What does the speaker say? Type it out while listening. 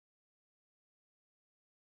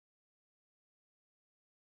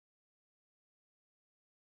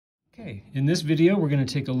Okay, in this video we're going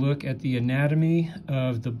to take a look at the anatomy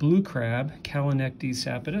of the blue crab, Callinectes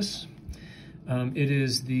sapidus. It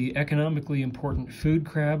is the economically important food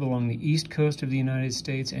crab along the east coast of the United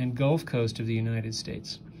States and Gulf Coast of the United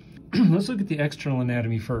States. Let's look at the external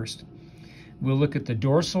anatomy first. We'll look at the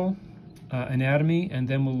dorsal anatomy, and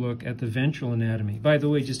then we'll look at the ventral anatomy. By the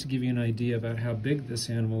way, just to give you an idea about how big this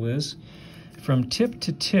animal is, from tip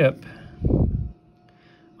to tip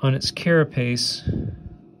on its carapace,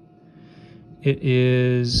 it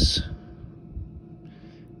is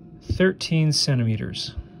 13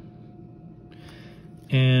 centimeters.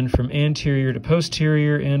 And from anterior to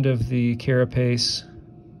posterior end of the carapace,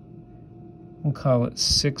 we'll call it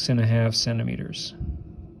 6.5 centimeters.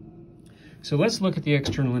 So let's look at the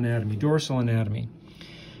external anatomy, dorsal anatomy.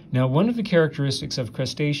 Now, one of the characteristics of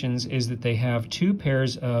crustaceans is that they have two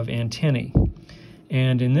pairs of antennae.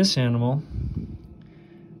 And in this animal,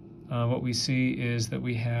 what we see is that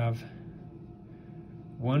we have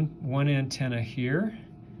one antenna here.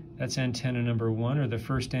 That's antenna number 1, or the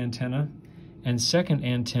first antenna. And second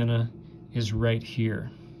antenna is right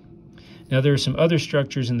here. Now, there are some other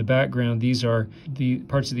structures in the background. These are the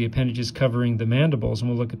parts of the appendages covering the mandibles,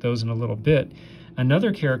 and we'll look at those in a little bit.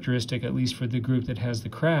 Another characteristic, at least for the group that has the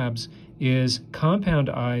crabs, is compound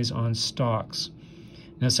eyes on stalks.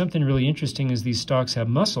 Now, something really interesting is these stalks have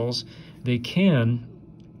muscles. They can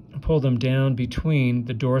pull them down between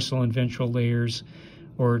the dorsal and ventral layers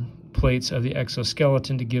or plates of the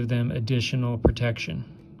exoskeleton to give them additional protection.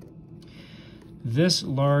 This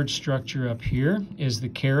large structure up here is the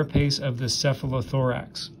carapace of the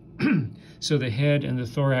cephalothorax. So the head and the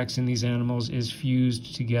thorax in these animals is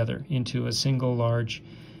fused together into a single large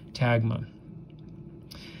tagma.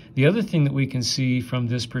 The other thing that we can see from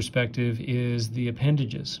this perspective is the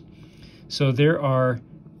appendages. So there are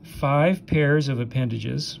 5 pairs of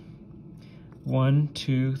appendages. 1,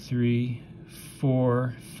 2, 3,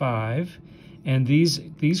 4, 5. And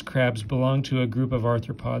these crabs belong to a group of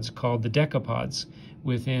arthropods called the decapods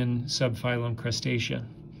within subphylum Crustacea.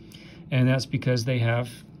 And that's because they have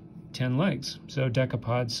 10 legs. So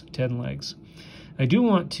decapods, 10 legs. I do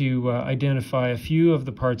want to identify a few of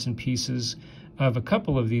the parts and pieces of a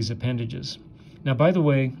couple of these appendages. Now, by the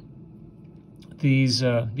way, these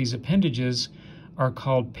appendages are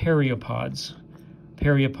called periopods,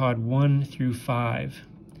 periopod 1 through 5.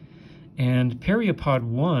 And periopod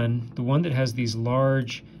 1, the one that has these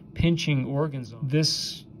large pinching organs on,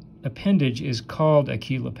 this appendage is called a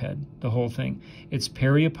cheliped, the whole thing. It's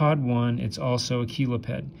periopod 1, it's also a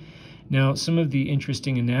cheliped. Now, some of the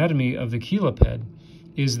interesting anatomy of the cheliped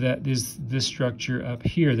is that this structure up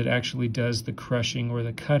here that actually does the crushing or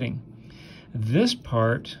the cutting. This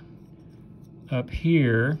part up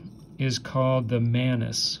here is called the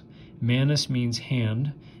manus. Manus means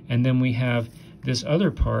hand, and then we have this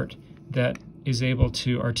other part that is able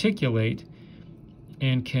to articulate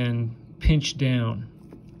and can pinch down.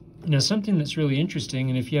 Now, something that's really interesting,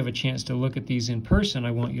 and if you have a chance to look at these in person,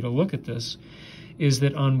 I want you to look at this, is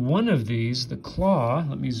that on one of these, the claw,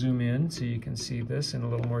 let me zoom in so you can see this in a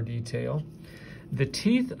little more detail. The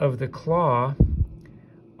teeth of the claw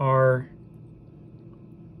are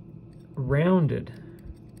rounded,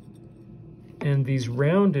 and these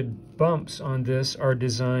rounded bumps on this are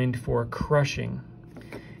designed for crushing.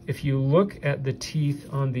 If you look at the teeth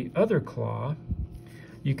on the other claw,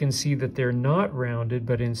 you can see that they're not rounded,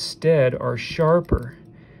 but instead are sharper.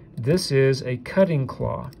 This is a cutting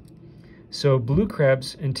claw. So blue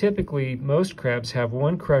crabs, and typically most crabs, have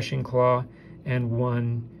one crushing claw and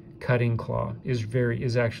one cutting claw,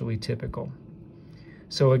 is actually typical.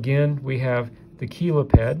 So again, we have the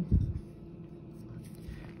cheliped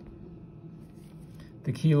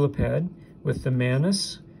with the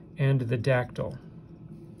manus and the dactyl.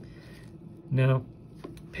 Now,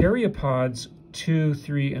 periopods 2,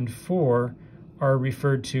 3, and 4 are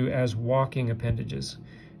referred to as walking appendages.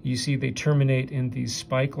 You see they terminate in these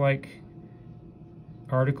spike-like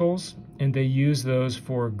articles, and they use those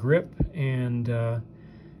for grip and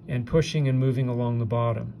pushing and moving along the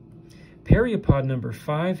bottom. Periopod number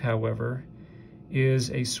 5, however,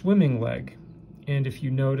 is a swimming leg. And if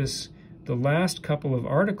you notice, the last couple of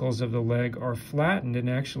articles of the leg are flattened and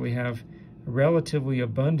actually have relatively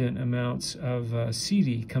abundant amounts of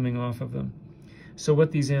setae coming off of them. So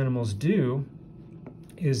what these animals do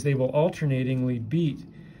is they will alternatingly beat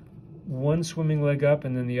one swimming leg up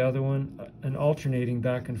and then the other one, and alternating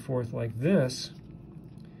back and forth like this.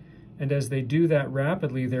 And as they do that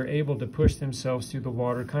rapidly, they're able to push themselves through the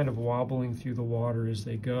water, kind of wobbling through the water as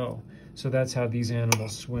they go. So that's how these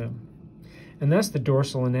animals swim. And that's the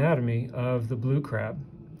dorsal anatomy of the blue crab.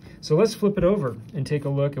 So let's flip it over and take a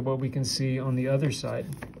look at what we can see on the other side.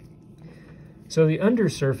 So the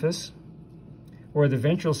undersurface, or the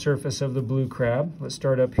ventral surface of the blue crab, let's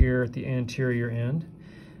start up here at the anterior end.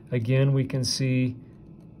 Again, we can see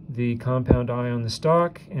the compound eye on the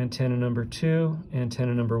stalk, antenna number 2,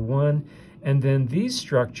 antenna number 1, and then these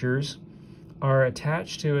structures are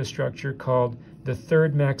attached to a structure called the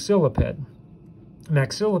third maxilliped.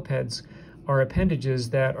 Maxillipeds are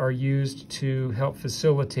appendages that are used to help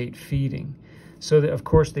facilitate feeding. So that, of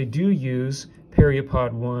course, they do use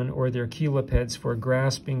periopod 1 or their chelipeds for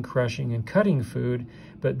grasping, crushing, and cutting food,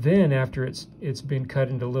 but then after it's been cut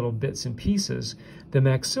into little bits and pieces, the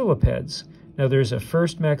maxillipeds. Now there's a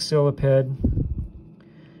first maxilliped,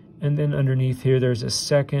 and then underneath here there's a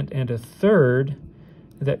second and a third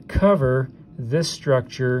that cover this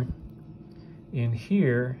structure in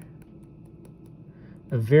here,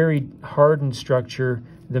 a very hardened structure,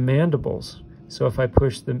 the mandibles. So if I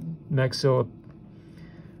push the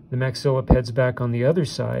maxillipeds back on the other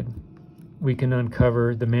side, we can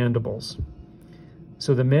uncover the mandibles.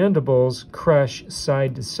 So the mandibles crush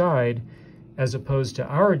side to side, as opposed to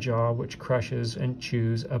our jaw, which crushes and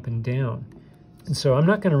chews up and down. And so I'm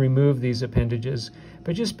not going to remove these appendages,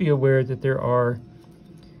 but just be aware that there are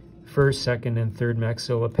first, second, and third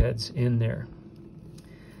maxillipeds in there.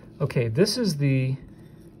 Okay, this is the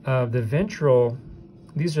ventral,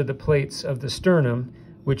 these are the plates of the sternum,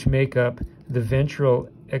 which make up the ventral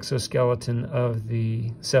exoskeleton of the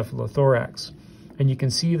cephalothorax. And you can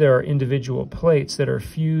see there are individual plates that are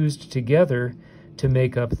fused together to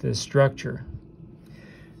make up this structure.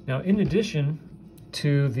 Now, in addition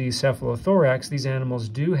to the cephalothorax, these animals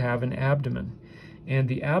do have an abdomen, and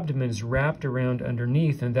the abdomen is wrapped around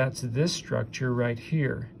underneath, and that's this structure right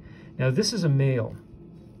here. Now, this is a male.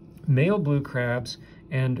 Male blue crabs,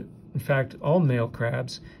 and in fact, all male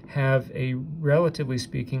crabs, have a, relatively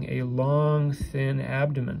speaking, a long, thin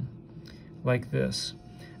abdomen, like this.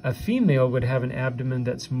 A female would have an abdomen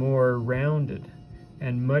that's more rounded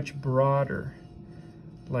and much broader,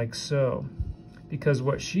 like so. Because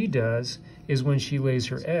what she does is when she lays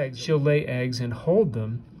her eggs, she'll lay eggs and hold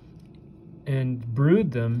them and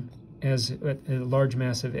brood them as a large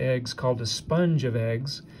mass of eggs called a sponge of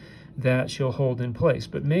eggs that she'll hold in place.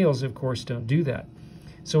 But males, of course, don't do that.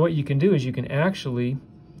 So what you can do is you can actually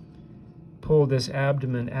pull this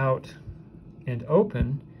abdomen out and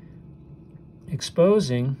open,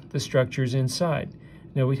 exposing the structures inside.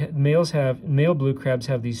 Now, male blue crabs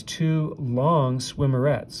have these two long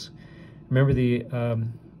swimmerets. Remember, the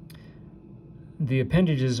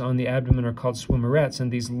appendages on the abdomen are called swimmerets,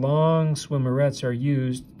 and these long swimmerets are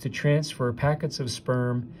used to transfer packets of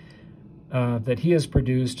sperm that he has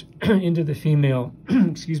produced into the female,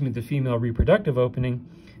 the female reproductive opening,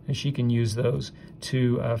 and she can use those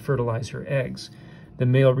to fertilize her eggs. The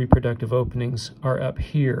male reproductive openings are up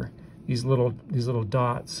here, these little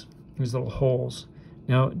dots, these little holes.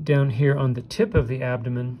 Now, down here on the tip of the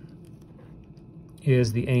abdomen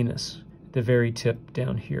is the anus, the very tip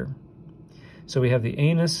down here. So we have the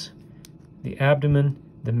anus, the abdomen,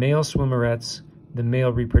 the male swimmerets, the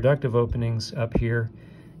male reproductive openings up here,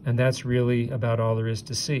 and that's really about all there is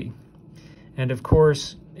to see. And of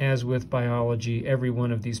course, as with biology, every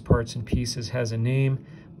one of these parts and pieces has a name,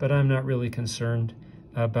 but I'm not really concerned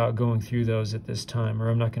about going through those at this time, or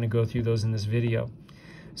I'm not going to go through those in this video.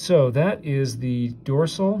 So that is the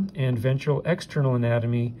dorsal and ventral external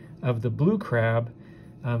anatomy of the blue crab,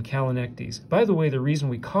 Callinectes. By the way, the reason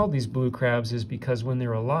we call these blue crabs is because when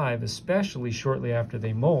they're alive, especially shortly after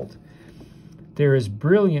they molt, there is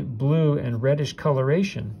brilliant blue and reddish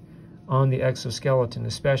coloration on the exoskeleton,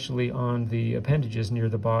 especially on the appendages near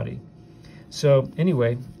the body. So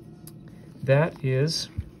anyway, that is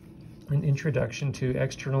an introduction to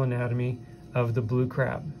external anatomy of the blue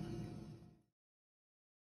crab.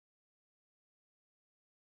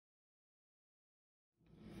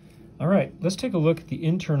 All right, let's take a look at the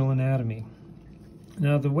internal anatomy.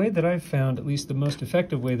 Now, the way that I've found, at least the most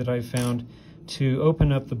effective way that I've found to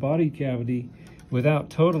open up the body cavity without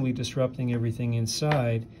totally disrupting everything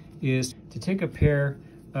inside is to take a pair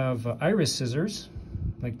of iris scissors,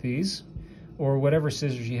 like these, or whatever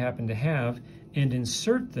scissors you happen to have, and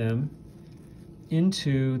insert them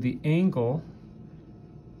into the angle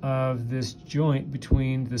of this joint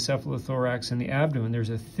between the cephalothorax and the abdomen. There's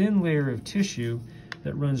a thin layer of tissue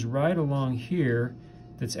that runs right along here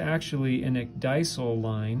that's actually an ecdysal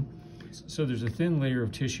line. So there's a thin layer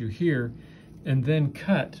of tissue here, and then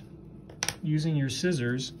cut using your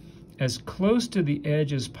scissors as close to the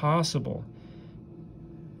edge as possible,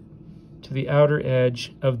 to the outer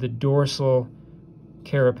edge of the dorsal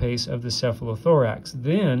carapace of the cephalothorax.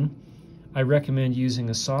 Then I recommend using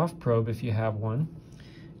a soft probe if you have one,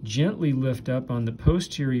 gently lift up on the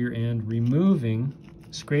posterior end,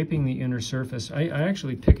 scraping the inner surface. I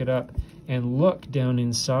actually pick it up and look down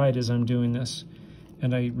inside as I'm doing this,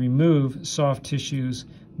 and I remove soft tissues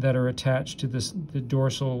that are attached to the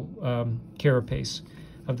dorsal carapace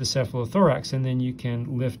of the cephalothorax, and then you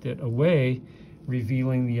can lift it away,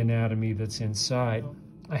 revealing the anatomy that's inside.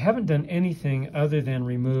 I haven't done anything other than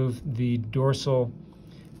remove the dorsal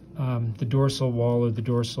wall or the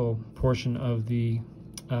dorsal portion of the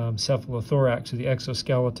cephalothorax, or the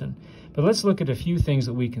exoskeleton. But let's look at a few things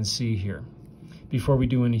that we can see here before we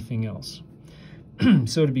do anything else.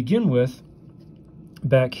 So to begin with,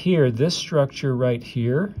 back here, this structure right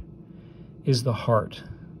here is the heart.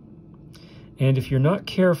 And if you're not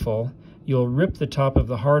careful, you'll rip the top of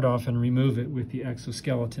the heart off and remove it with the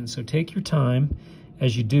exoskeleton. So take your time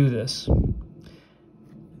as you do this.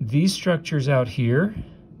 These structures out here,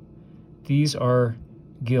 these are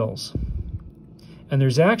gills. And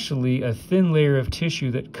there's actually a thin layer of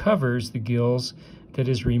tissue that covers the gills that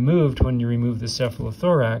is removed when you remove the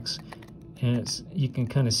cephalothorax. And you can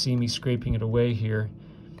kind of see me scraping it away here.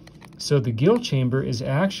 So the gill chamber is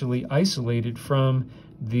actually isolated from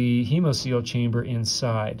the hemocoel chamber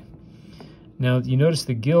inside. Now you notice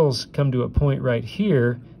the gills come to a point right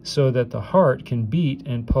here so that the heart can beat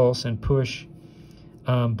and pulse and push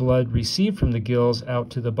blood received from the gills out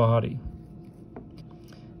to the body.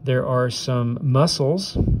 There are some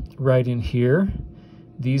muscles right in here.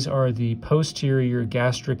 These are the posterior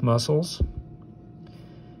gastric muscles.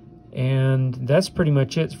 And that's pretty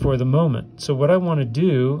much it for the moment. So what I want to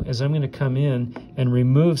do is I'm going to come in and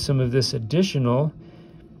remove some of this additional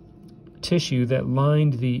tissue that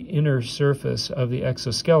lined the inner surface of the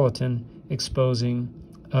exoskeleton, exposing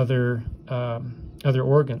other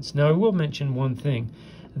organs. Now I will mention one thing.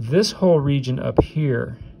 This whole region up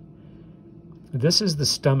here, this is the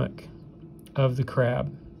stomach of the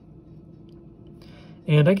crab.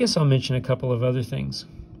 And I guess I'll mention a couple of other things.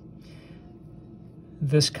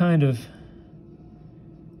 This kind of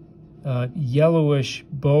yellowish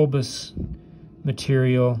bulbous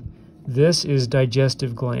material, this is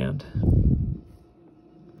digestive gland.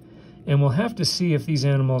 And we'll have to see if these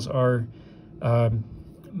animals are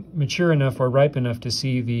mature enough or ripe enough to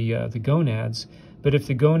see the gonads. But if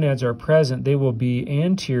the gonads are present, they will be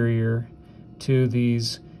anterior to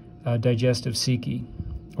these digestive cecae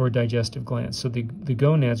or digestive glands. So the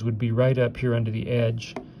gonads would be right up here under the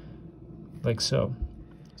edge, like so.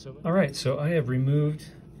 All right, so I have removed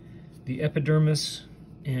the epidermis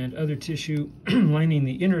and other tissue lining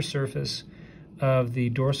the inner surface of the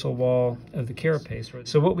dorsal wall of the carapace.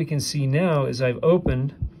 So what we can see now is I've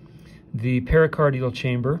opened the pericardial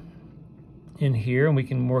chamber in here, and we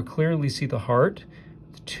can more clearly see the heart,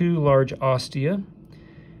 the two large ostia.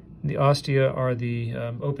 The ostia are the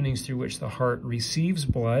openings through which the heart receives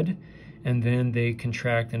blood, and then they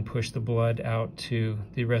contract and push the blood out to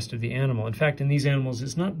the rest of the animal. In fact, in these animals,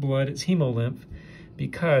 it's not blood, it's hemolymph,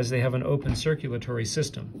 because they have an open circulatory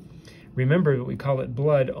system. Remember that we call it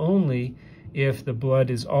blood only if the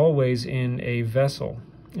blood is always in a vessel,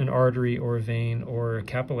 an artery or a vein or a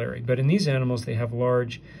capillary. But in these animals, they have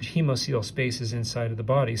large hemocoel spaces inside of the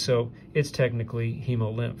body, so it's technically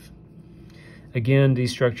hemolymph. Again,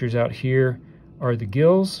 these structures out here are the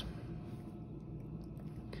gills.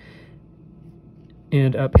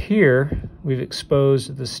 And up here, we've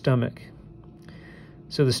exposed the stomach.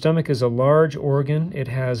 So the stomach is a large organ. It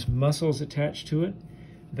has muscles attached to it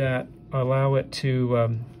that allow it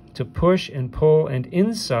to push and pull, and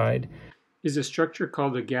inside is a structure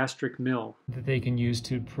called the gastric mill that they can use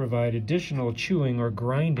to provide additional chewing or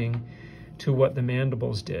grinding to what the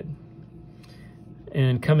mandibles did.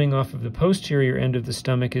 And coming off of the posterior end of the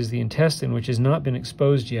stomach is the intestine, which has not been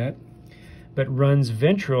exposed yet, but runs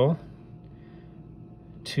ventral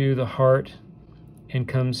to the heart and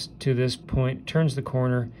comes to this point, turns the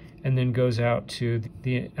corner, and then goes out to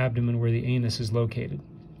the abdomen where the anus is located.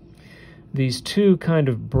 These two kind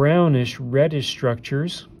of brownish, reddish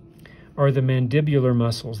structures are the mandibular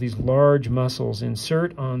muscles. These large muscles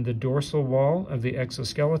insert on the dorsal wall of the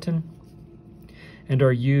exoskeleton and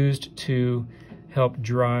are used to help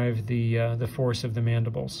drive the force of the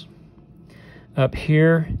mandibles. Up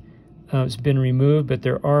here, it's been removed, but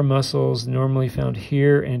there are muscles normally found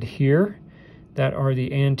here and here that are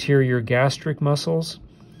the anterior gastric muscles.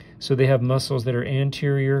 So they have muscles that are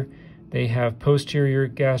anterior. They have posterior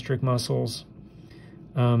gastric muscles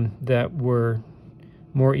that were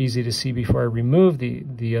more easy to see before I removed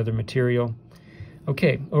the other material.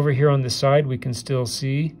 Okay, over here on the side, we can still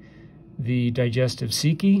see the digestive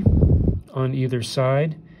cecae on either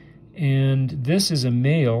side. And this is a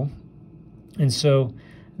male. And so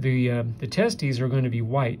The testes are going to be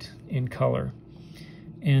white in color.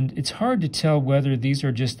 And it's hard to tell whether these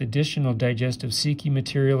are just additional digestive cecal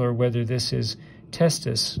material or whether this is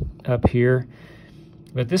testis up here.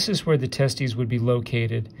 But this is where the testes would be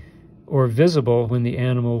located or visible when the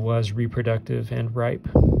animal was reproductive and ripe.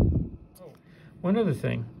 One other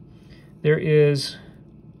thing, there it is.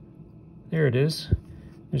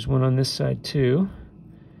 There's one on this side too.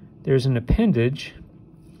 There's an appendage.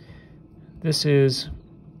 This is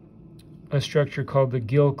a structure called the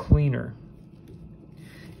gill cleaner.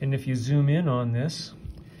 And if you zoom in on this,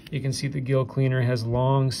 you can see the gill cleaner has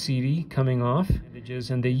long setae coming off.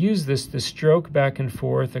 And they use this to stroke back and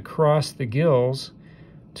forth across the gills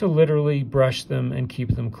to literally brush them and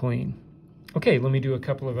keep them clean. Okay, let me do a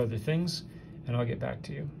couple of other things and I'll get back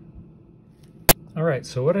to you. All right,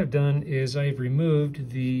 so what I've done is I've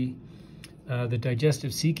removed the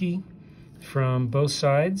digestive cecal from both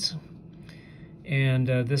sides, and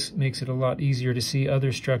this makes it a lot easier to see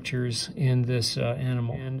other structures in this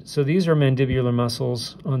animal. And so these are mandibular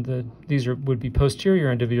muscles would be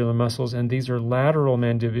posterior mandibular muscles, and these are lateral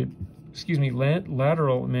mandibular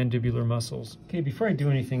muscles. Okay, before I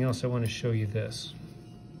do anything else, I want to show you this.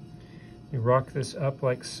 You rock this up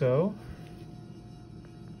like so.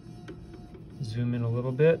 Zoom in a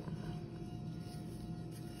little bit.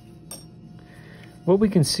 What we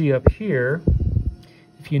can see up here,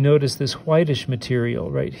 if you notice this whitish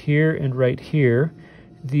material right here and right here,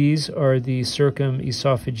 these are the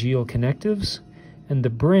circumesophageal connectives, and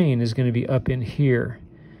the brain is going to be up in here.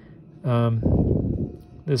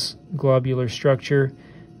 This globular structure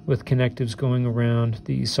with connectives going around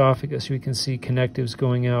the esophagus. We can see connectives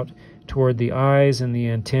going out toward the eyes and the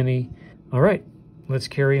antennae. All right, let's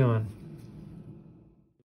carry on.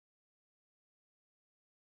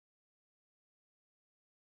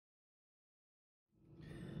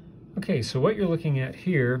 Okay, so what you're looking at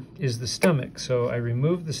here is the stomach. So I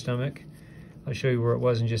removed the stomach. I'll show you where it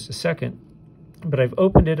was in just a second. But I've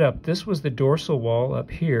opened it up. This was the dorsal wall up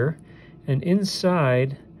here, and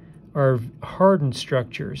inside are hardened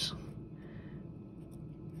structures.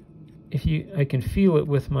 I can feel it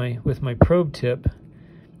with my probe tip.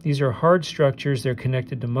 These are hard structures. They're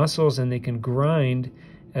connected to muscles, and they can grind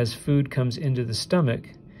as food comes into the stomach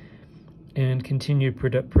and continue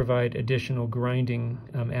to provide additional grinding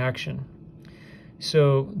action.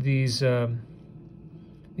 So these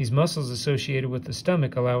muscles associated with the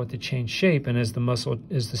stomach allow it to change shape, and as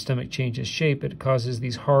the stomach changes shape, it causes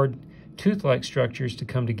these hard tooth-like structures to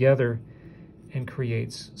come together and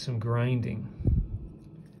creates some grinding.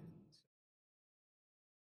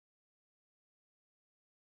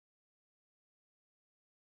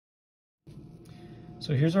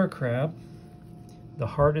 So here's our crab. The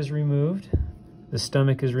heart is removed, the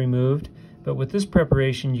stomach is removed, but with this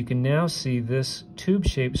preparation you can now see this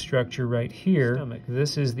tube-shaped structure right here.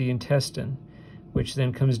 This is the intestine, which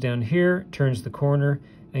then comes down here, turns the corner,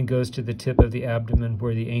 and goes to the tip of the abdomen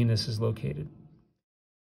where the anus is located.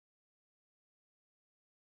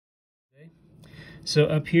 So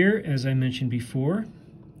up here, as I mentioned before,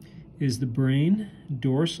 is the brain,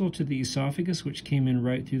 dorsal to the esophagus, which came in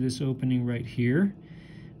right through this opening right here.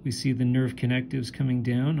 We see the nerve connectives coming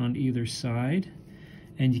down on either side.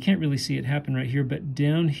 And you can't really see it happen right here, but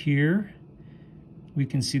down here, we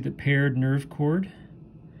can see the paired nerve cord.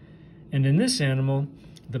 And in this animal,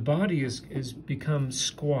 the body is become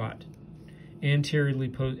squat, anteriorly,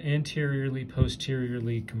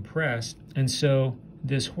 posteriorly compressed. And so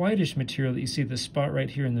this whitish material that you see, the spot right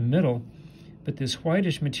here in the middle, but this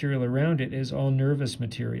whitish material around it is all nervous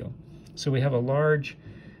material. So we have a large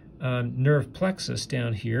nerve plexus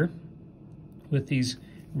down here with these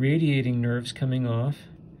radiating nerves coming off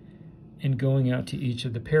and going out to each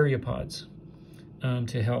of the periopods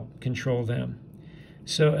to help control them.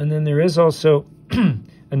 So, and then there is also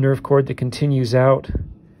a nerve cord that continues out.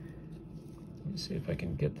 Let me see if I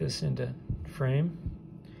can get this into frame.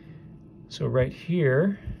 So right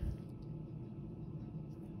here,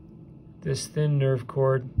 this thin nerve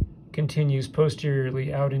cord continues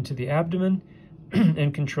posteriorly out into the abdomen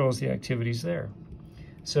and controls the activities there.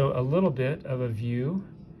 So a little bit of a view,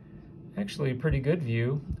 actually a pretty good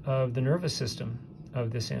view, of the nervous system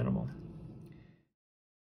of this animal.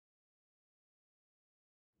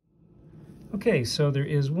 Okay, so there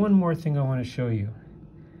is one more thing I want to show you.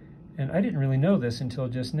 And I didn't really know this until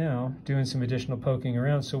just now, doing some additional poking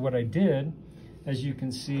around. So what I did, as you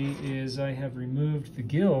can see, is I have removed the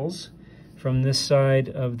gills from this side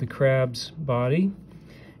of the crab's body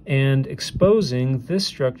and exposing this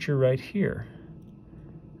structure right here.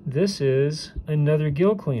 This is another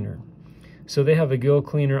gill cleaner. So they have a gill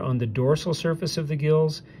cleaner on the dorsal surface of the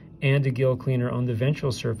gills and a gill cleaner on the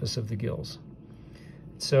ventral surface of the gills.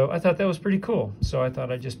 So I thought that was pretty cool, so I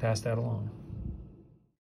thought I'd just pass that along.